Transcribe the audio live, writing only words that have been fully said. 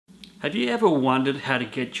Have you ever wondered how to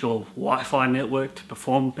get your Wi-Fi network to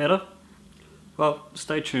perform better? Well,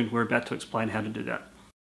 stay tuned, we're about to explain how to do that.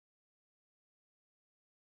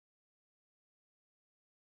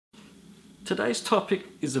 Today's topic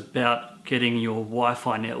is about getting your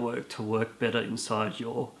Wi-Fi network to work better inside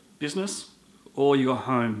your business or your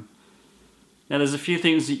home. Now there's a few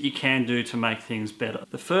things that you can do to make things better.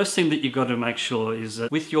 The first thing that you've got to make sure is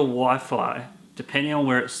that with your Wi-Fi, depending on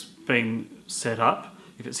where it's been set up,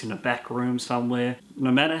 if it's in a back room somewhere,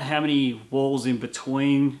 no matter how many walls in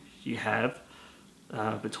between you have,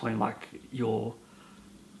 between like your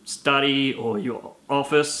study or your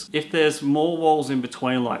office, if there's more walls in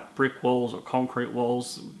between like brick walls or concrete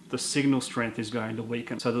walls, the signal strength is going to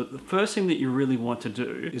weaken. So the first thing that you really want to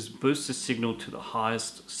do is boost the signal to the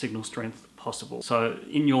highest signal strength possible. So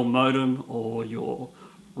in your modem or your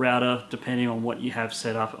router, depending on what you have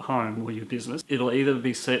set up at home or your business, it'll either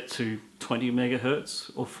be set to 20 megahertz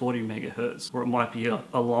or 40 megahertz, or it might be a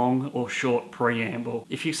long or short preamble.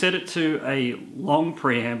 If you set it to a long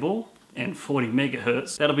preamble and 40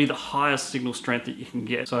 megahertz, that'll be the highest signal strength that you can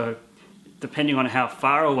get. So depending on how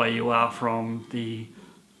far away you are from the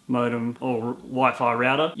modem or Wi-Fi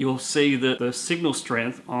router, you'll see that the signal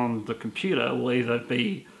strength on the computer will either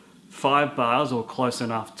be 5 bars or close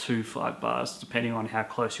enough to 5 bars, depending on how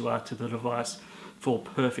close you are to the device for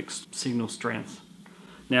perfect signal strength.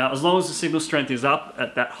 Now, as long as the signal strength is up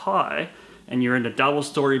at that high and you're in a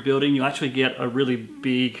double-story building, you actually get a really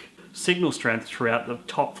big signal strength throughout the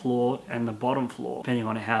top floor and the bottom floor, depending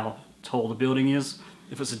on how tall the building is.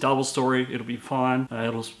 If it's a double-story, it'll be fine.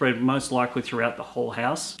 It'll spread most likely throughout the whole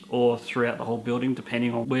house or throughout the whole building,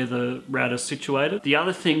 depending on where the router is situated. The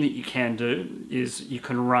other thing that you can do is you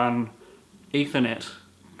can run Ethernet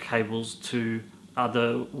cables to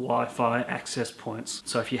other Wi-Fi access points.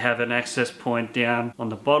 So if you have an access point down on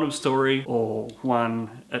the bottom story or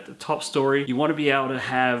one at the top story, you want to be able to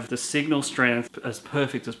have the signal strength as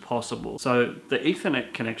perfect as possible. So the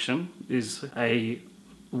Ethernet connection is a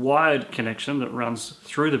wired connection that runs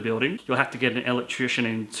through the building. You'll have to get an electrician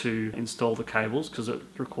in to install the cables because it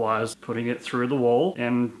requires putting it through the wall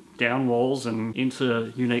and down walls and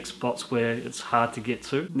into unique spots where it's hard to get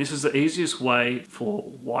to. And this is the easiest way for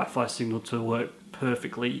Wi-Fi signal to work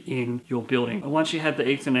perfectly in your building. And once you have the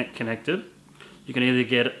Ethernet connected, you can either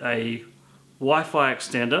get a Wi-Fi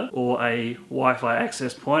extender or a Wi-Fi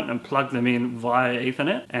access point and plug them in via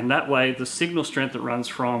Ethernet, and that way the signal strength that runs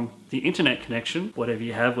from the internet connection, whatever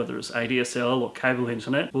you have, whether it's ADSL or cable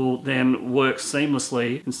internet, will then work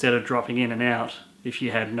seamlessly instead of dropping in and out if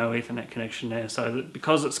you had no Ethernet connection there. So that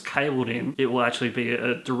because it's cabled in, it will actually be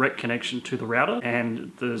a direct connection to the router,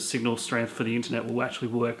 and the signal strength for the internet will actually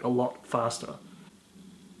work a lot faster.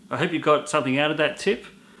 I hope you got something out of that tip,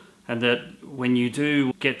 and that when you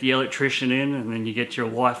do get the electrician in and then you get your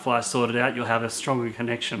Wi-Fi sorted out, you'll have a stronger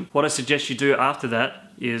connection. What I suggest you do after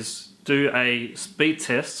that is do a speed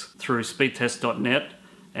test through speedtest.net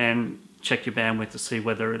and check your bandwidth to see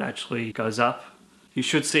whether it actually goes up. You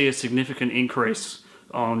should see a significant increase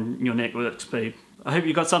on your network speed. I hope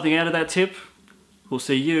you got something out of that tip. We'll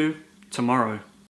see you tomorrow.